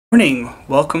Morning,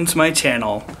 welcome to my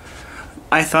channel.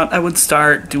 I thought I would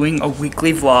start doing a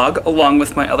weekly vlog along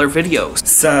with my other videos.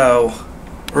 So,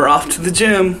 we're off to the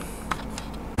gym.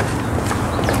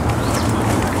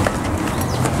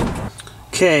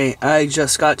 Okay, I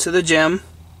just got to the gym.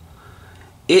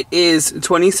 It is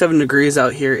 27 degrees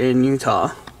out here in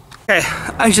Utah. Okay,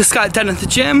 I just got done at the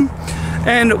gym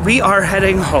and we are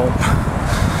heading home.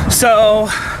 So,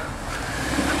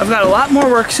 I've got a lot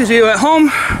more work to do at home.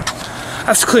 I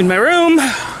have to clean my room.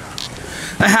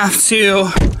 I have to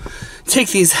take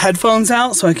these headphones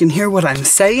out so I can hear what I'm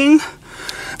saying.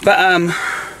 But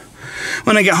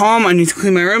when I get home, I need to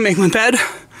clean my room, make my bed,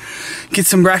 get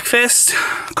some breakfast,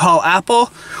 call Apple.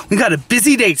 We got a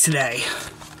busy day today.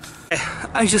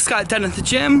 I just got done at the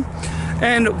gym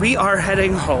and we are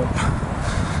heading home.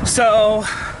 So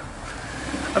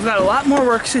I've got a lot more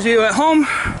work to do at home.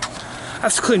 I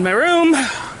have to clean my room.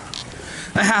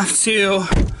 I have to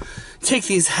take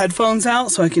these headphones out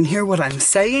so I can hear what I'm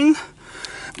saying.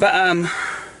 But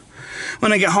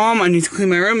when I get home, I need to clean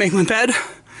my room, make my bed,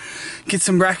 get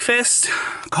some breakfast,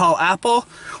 call Apple.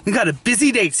 We got a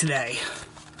busy day today.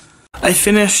 I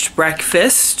finished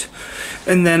breakfast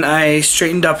and then I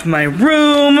straightened up my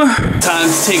room. Time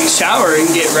to take a shower and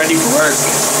get ready for work.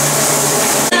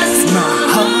 My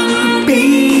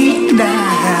heartbeat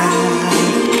now.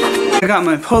 I got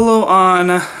my polo on.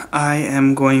 I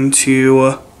am going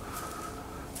to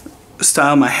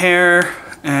style my hair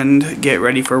and get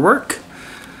ready for work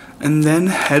and then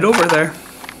head over there.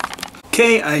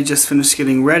 Okay, I just finished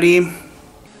getting ready.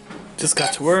 Just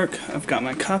got to work. I've got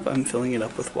my cup. I'm filling it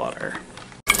up with water.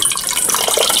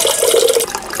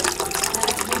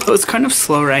 So it's kind of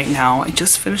slow right now. I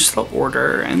just finished the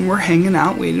order and we're hanging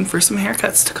out waiting for some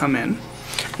haircuts to come in.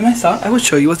 And I thought I would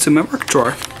show you what's in my work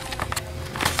drawer.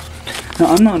 Now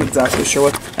I'm not exactly sure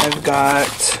what I've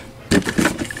got.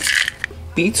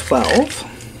 B12.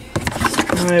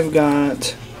 I've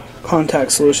got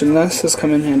contact solution. This has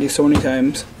come in handy so many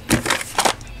times.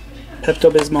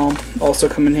 Pepto-Bismol also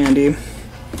come in handy.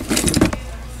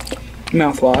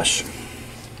 Mouthwash.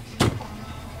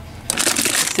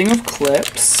 A thing of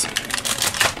clips.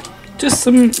 Just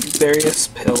some various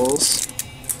pills.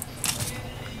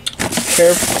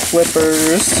 Hair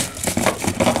flippers.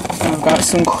 I've got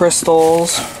some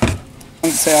crystals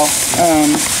on sale.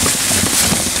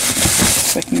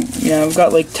 Yeah, I've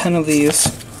got like 10 of these.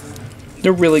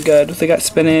 They're really good. They got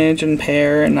spinach and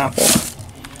pear and apple.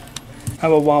 I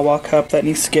have a Wawa cup that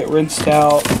needs to get rinsed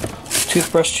out,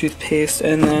 toothbrush, toothpaste,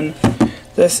 and then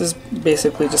this is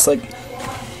basically just like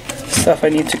stuff I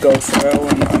need to go through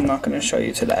and I'm not going to show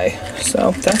you today.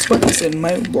 So that's what's in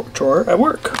my work drawer at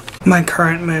work. My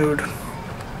current mood.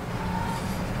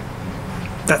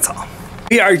 That's all.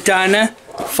 We are done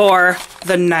for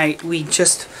the night. We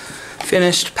just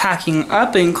finished packing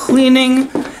up and cleaning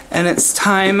and it's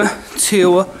time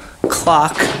to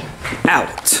clock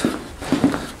out.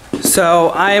 So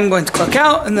I am going to clock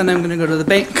out and then I'm going to go to the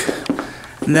bank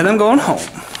and then I'm going home.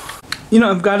 You know,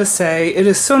 I've got to say, it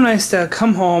is so nice to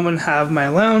come home and have my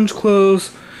lounge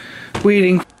clothes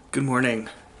waiting. Good morning.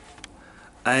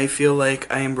 I feel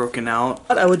like I am broken out.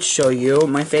 I would show you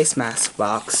my face mask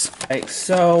box. Right,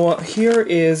 so here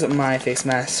is my face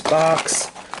mask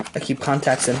box. I keep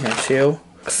contacts in here too,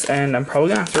 and I'm probably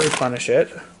gonna have to replenish it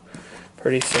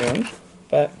pretty soon,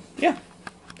 but yeah.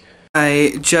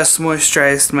 I just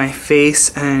moisturized my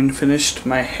face and finished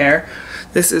my hair.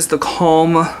 This is the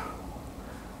Calm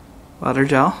Water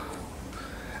Gel,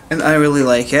 and I really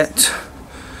like it.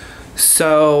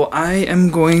 So I am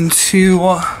going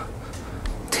to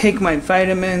take my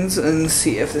vitamins and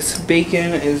see if this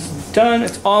bacon is done.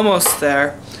 It's almost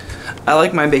there. I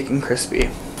like my bacon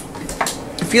crispy.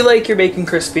 If you like your bacon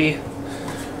crispy,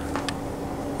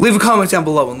 leave a comment down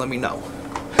below and let me know.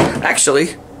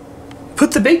 Actually,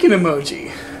 put the bacon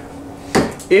emoji.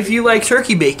 If you like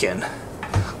turkey bacon,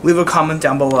 leave a comment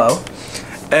down below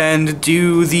and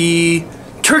do the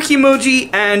turkey emoji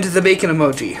and the bacon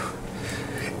emoji.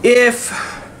 If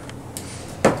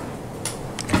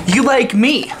you like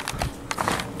me,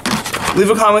 leave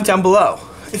a comment down below.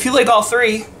 If you like all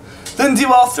three, then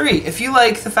do all three. If you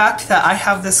like the fact that I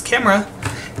have this camera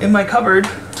in my cupboard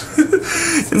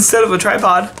instead of a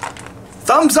tripod,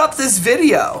 thumbs up this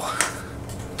video.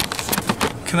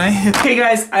 Can I hit? Okay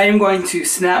guys, I am going to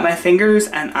snap my fingers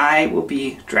and I will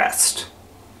be dressed.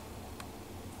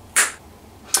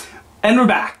 And we're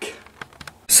back.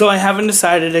 So I haven't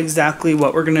decided exactly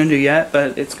what we're gonna do yet,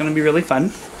 but it's gonna be really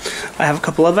fun. I have a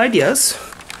couple of ideas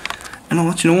and I'll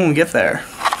let you know when we get there.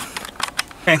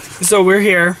 Okay, so we're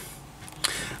here.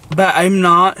 But I'm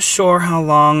not sure how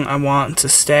long I want to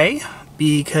stay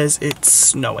because it's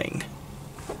snowing.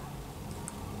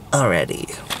 already.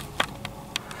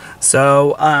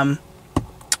 So,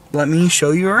 let me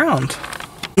show you around.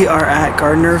 We are at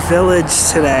Gardner Village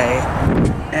today,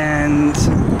 and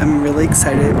I'm really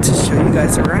excited to show you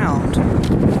guys around.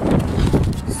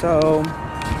 So,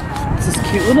 it's this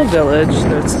cute little village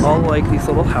that's all like these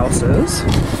little houses.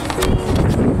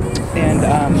 And,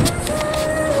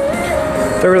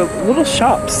 there are little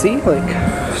shops, see?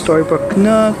 Like Storybook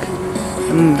Nook,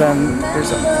 and then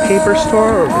there's a paper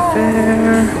store over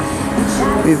there.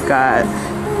 We've got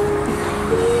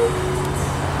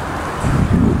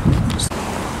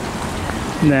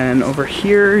and then over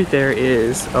here there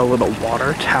is a little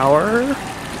water tower.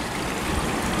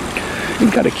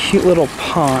 We've got a cute little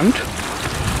pond.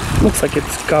 Looks like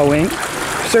it's going.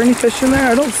 Is there any fish in there?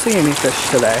 I don't see any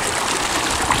fish today.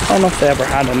 I don't know if they ever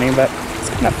had any, but it's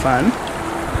kind of fun.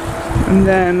 And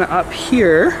then up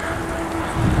here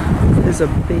is a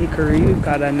bakery. We've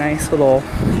got a nice little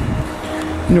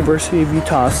University of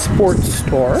Utah sports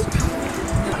store.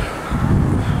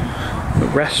 The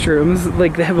restrooms,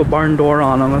 like they have a barn door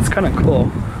on them. That's kind of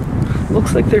cool.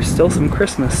 Looks like there's still some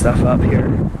Christmas stuff up here.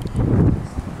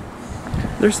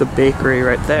 There's the bakery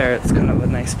right there. It's kind of a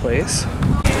nice place.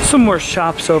 Some more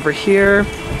shops over here.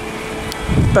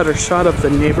 Better shot of the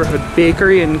neighborhood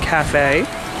bakery and cafe.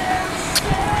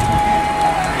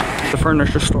 The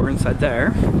furniture store inside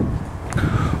there.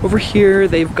 Over here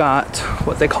they've got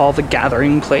what they call the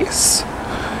gathering place,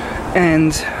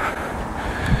 and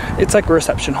it's like a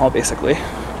reception hall basically.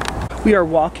 We are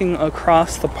walking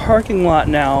across the parking lot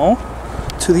now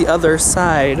to the other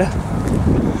side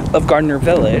of Gardner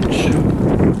Village.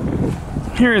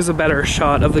 Here is a better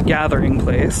shot of the gathering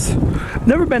place.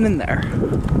 Never been in there.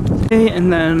 Okay,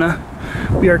 and then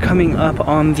we are coming up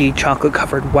on the chocolate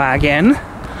covered wagon,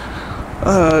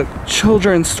 a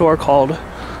children's store called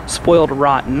Spoiled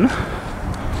Rotten.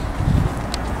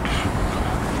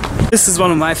 This is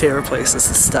one of my favorite places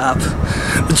to stop.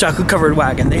 The chocolate covered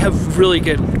wagon. They have really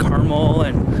good caramel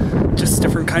and just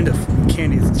different kind of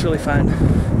candies. It's really fun.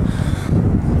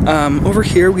 Over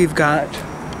here we've got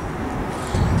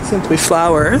Simply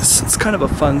Flowers. It's kind of a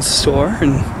fun store,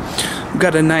 and we've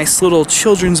got a nice little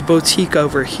children's boutique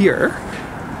over here.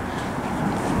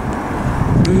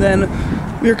 And then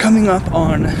we're coming up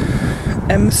on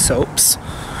M Soaps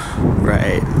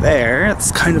right there.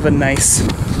 It's kind of a nice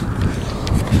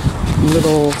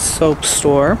little soap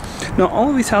store. Now all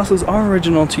of these houses are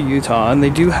original to Utah, and they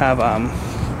do have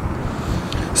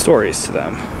stories to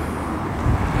them.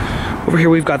 Over here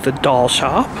we've got the doll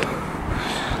shop,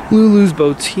 Lulu's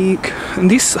boutique, and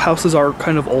these houses are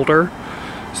kind of older,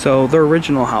 so they're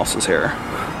original houses here.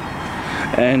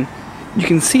 And you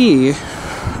can see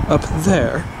up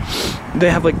there they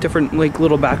have like different like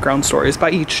little background stories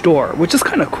by each door, which is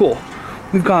kind of cool.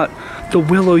 We've got the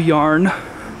Willow Yarn,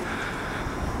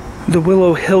 the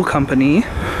Willow Hill Company,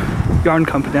 Yarn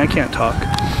Company, I can't talk.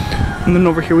 And then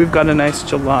over here we've got a nice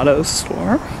gelato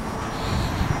store,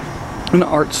 an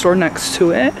art store next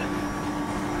to it.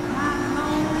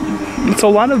 It's a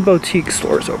lot of boutique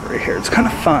stores over here. It's kind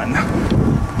of fun.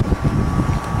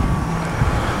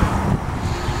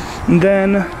 And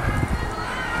then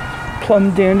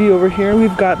Plum Dandy over here,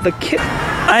 we've got the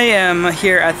I am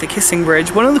here at the Kissing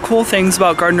Bridge. One of the cool things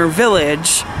about Gardner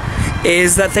Village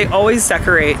is that they always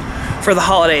decorate for the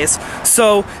holidays.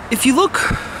 So if you look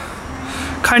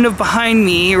kind of behind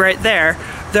me right there,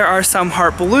 there are some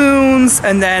heart balloons,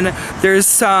 and then there's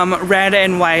some red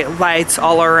and white lights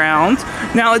all around.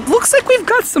 Now it looks like we've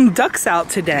got some ducks out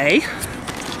today,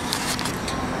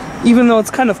 even though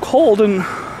it's kind of cold and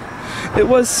it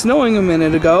was snowing a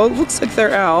minute ago. It looks like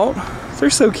they're out. They're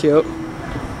so cute.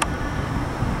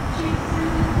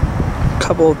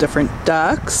 Couple of different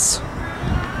ducks.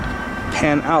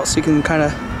 Pan out so you can kind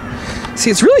of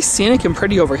see. It's really scenic and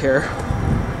pretty over here.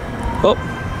 Oh,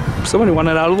 somebody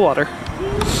wanted out of the water.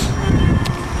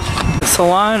 The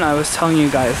salon I was telling you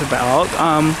guys about,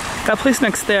 that place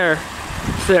next there,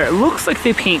 it looks like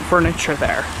they paint furniture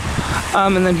there.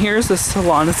 And then here's the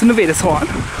salon. It's a Nevada salon.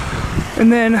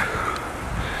 And then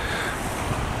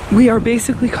we are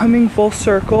basically coming full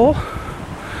circle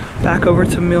back over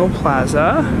to Mill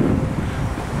Plaza.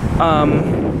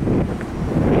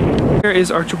 Here is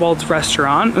Archibald's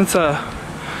Restaurant. It's a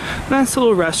nice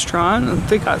little restaurant.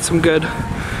 They got some good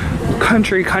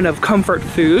country kind of comfort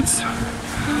foods.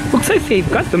 Looks like they've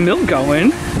got the mill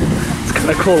going. It's kind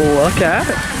of cool to look at.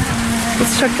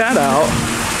 Let's check that out.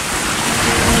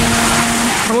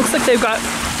 It looks like they've got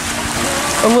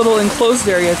a little enclosed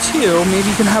area too. Maybe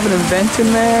you can have an event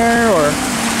in there or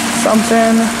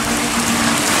something.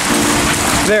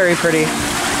 Very pretty.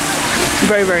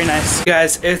 Very, very nice. You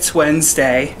guys, it's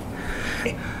Wednesday.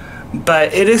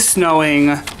 but it is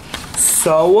snowing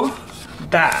so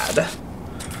bad.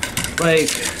 Like,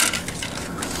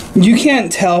 you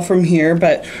can't tell from here,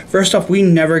 but first off, we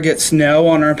never get snow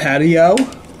on our patio.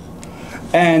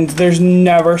 And there's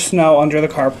never snow under the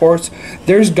carports.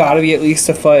 There's gotta be at least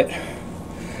a foot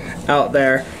out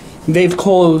there. They have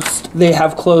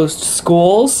closed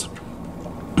schools.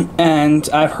 And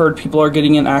I've heard people are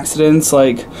getting in accidents,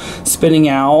 like spinning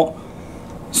out.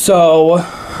 So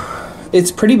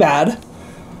it's pretty bad.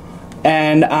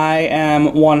 And I am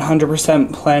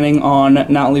 100% planning on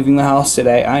not leaving the house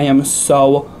today. I am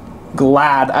so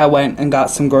glad I went and got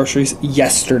some groceries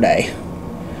yesterday,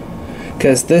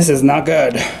 because this is not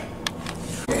good.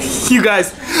 You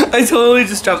guys, I totally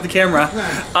just dropped the camera.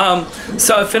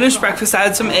 So I finished breakfast. I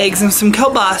had some eggs and some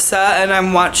kielbasa, and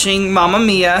I'm watching Mamma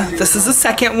Mia. This is the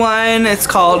second one. It's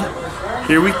called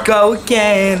Here We Go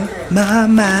Again,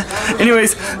 Mama.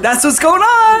 Anyways, that's what's going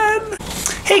on.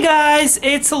 Hey guys,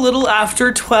 it's a little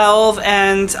after 12,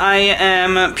 and I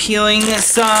am peeling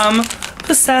some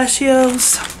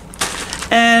pistachios,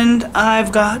 and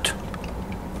I've got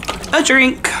a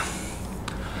drink.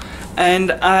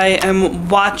 And I am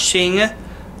watching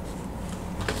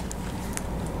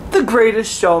The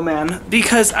Greatest Showman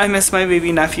because I miss my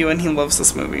baby nephew and he loves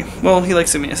this movie. Well, he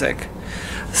likes the music.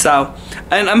 So,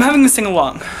 and I'm having to sing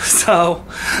along. So,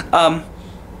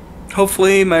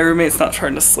 hopefully my roommate's not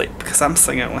trying to sleep because I'm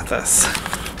singing with this.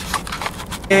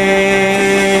 A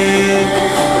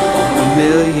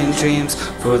million dreams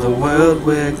for the world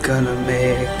we're gonna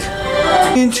make.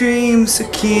 Dreams are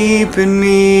keeping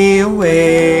me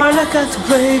awake. All I got to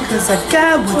play, cause I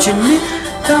got what you need.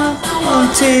 Come on,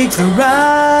 take the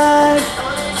ride.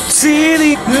 See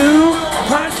the new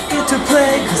part to get to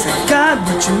play, cause I got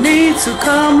what you need. So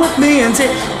come with me and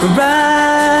take the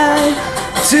ride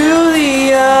to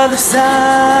the other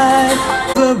side.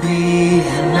 Never be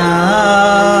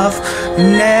enough,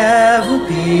 never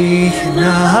be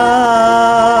enough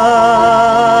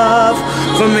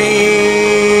for me.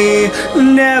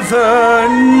 Never,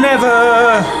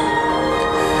 never,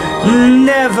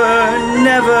 never,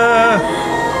 never,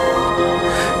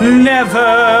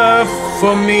 never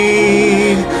for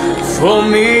me, for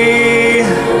me,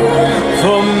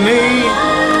 for me.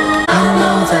 I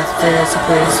know that there's a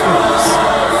place for us.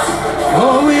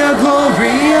 Oh, we are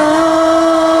glorious.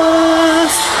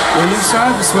 When the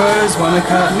sharpest words wanna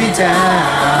cut me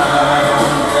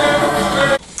down.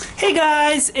 Hey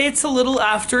guys, it's a little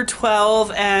after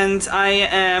 12, and I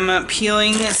am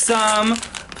peeling some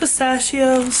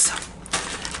pistachios,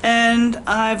 and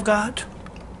I've got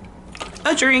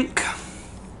a drink,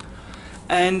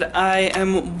 and I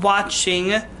am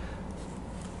watching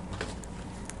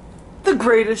The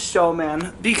Greatest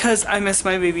Showman because I miss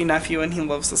my baby nephew and he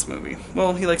loves this movie.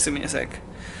 Well, he likes the music.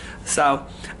 So,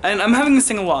 and I'm having to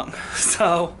sing along.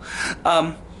 So,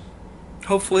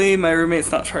 hopefully my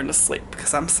roommate's not trying to sleep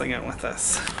because I'm singing with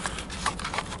this.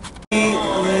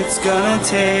 It's gonna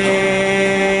take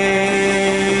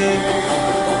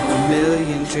a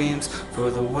million dreams for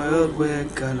the world we're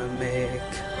gonna make.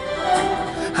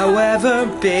 However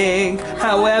big,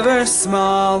 however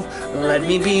small, let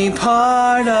me be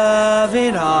part of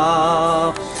it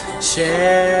all.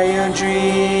 Share your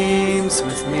dreams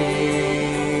with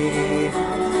me.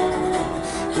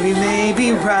 We may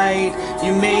be right,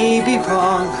 you may be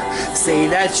wrong. Say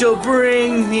that you'll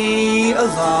bring me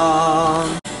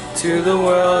along. To the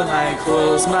world I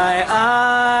close my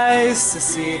eyes to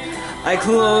see. I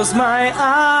close my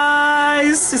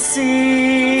eyes to see.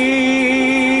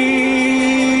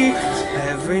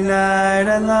 Every night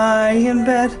I lie in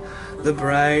bed, the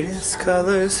brightest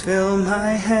colors fill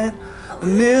my head. A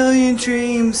million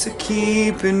dreams are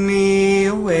keeping me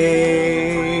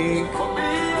awake.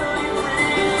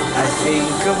 I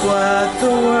think of what the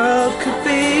world could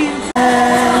be,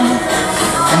 and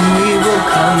we will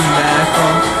come back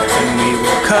home, and we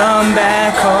will come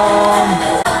back home.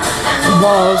 The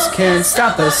walls can't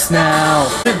stop us now.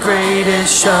 The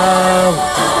Greatest Show.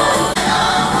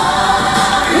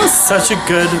 It was such a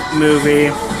good movie.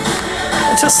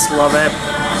 I just love it.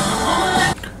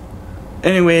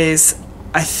 Anyways,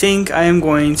 I think I am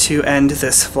going to end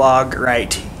this vlog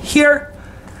right here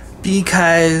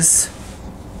because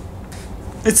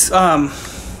it's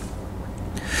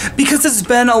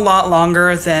been a lot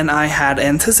longer than I had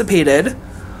anticipated.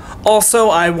 Also,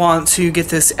 I want to get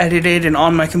this edited and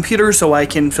on my computer so I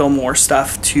can film more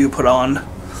stuff to put on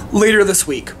later this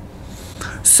week.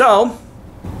 So,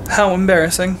 how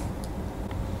embarrassing.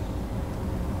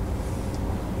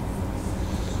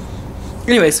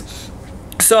 Anyways,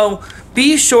 so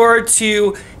be sure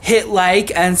to hit like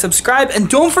and subscribe, and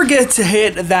don't forget to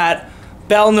hit that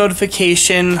bell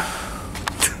notification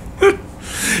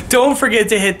Don't forget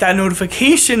to hit that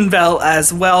notification bell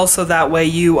as well, so that way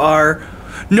you are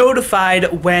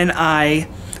notified when I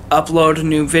upload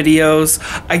new videos.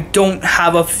 I don't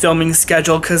have a filming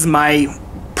schedule because my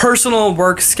personal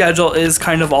work schedule is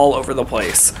kind of all over the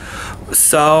place.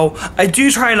 So I do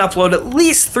try and upload at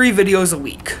least 3 videos a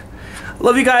week.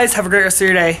 Love you guys. Have a great rest of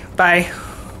your day. Bye.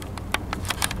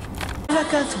 I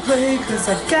got to play 'cause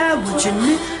I got what you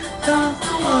need. Come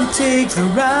on, take the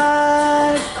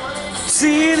ride.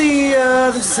 See the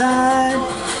other side.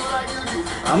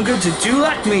 I'm good to do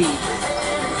like me.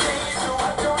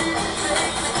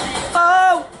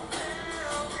 Oh!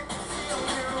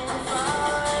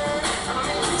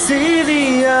 See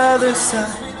the other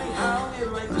side.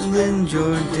 Lend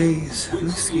your days,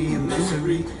 whiskey and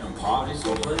misery.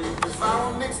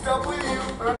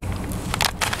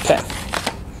 Okay.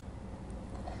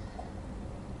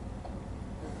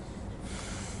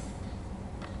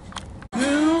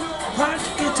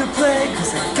 To play,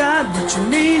 'cause I got what you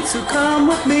need, so come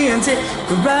with me and take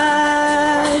a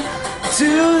ride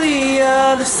to the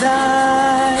other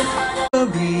side. Never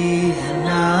be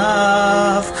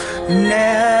enough,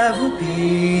 never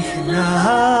be enough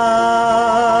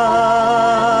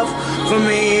for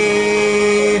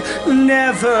me.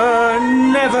 Never,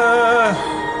 never,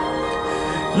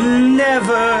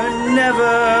 never,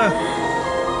 never,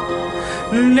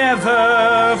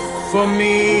 never for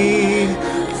me.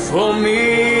 For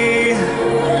me,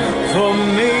 for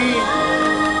me.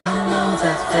 I know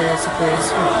that there's a place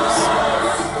for us.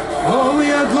 Oh,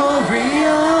 we are glorious.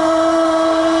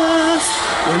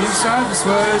 When the sharpest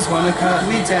words wanna cut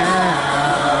me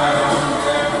down,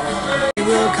 we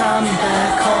will come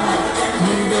back home.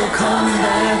 We will come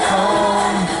back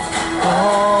home,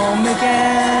 home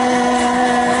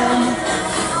again.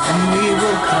 And we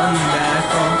will come back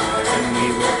home. And we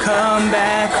will come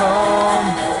back home.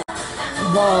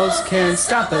 Walls can't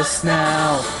stop us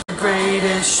now. The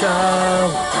greatest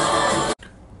show.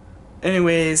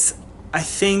 Anyways, I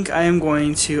think I am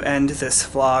going to end this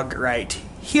vlog right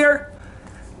here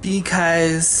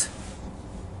because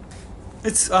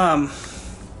it's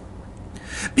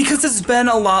been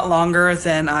a lot longer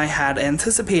than I had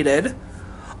anticipated.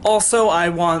 Also, I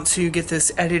want to get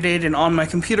this edited and on my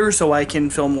computer so I can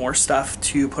film more stuff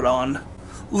to put on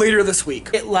later this week.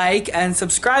 Hit like and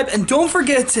subscribe, and don't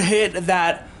forget to hit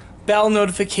that bell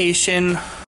notification.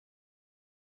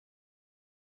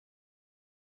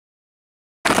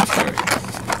 Are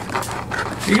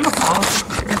you gonna fall?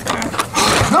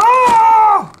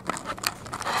 No!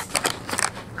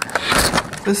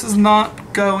 This is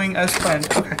not going as planned.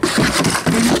 Okay.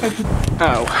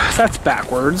 Oh, that's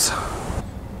backwards.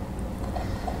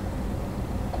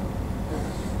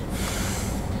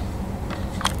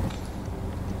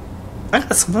 I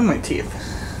got something in my teeth.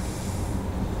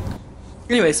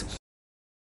 Anyways.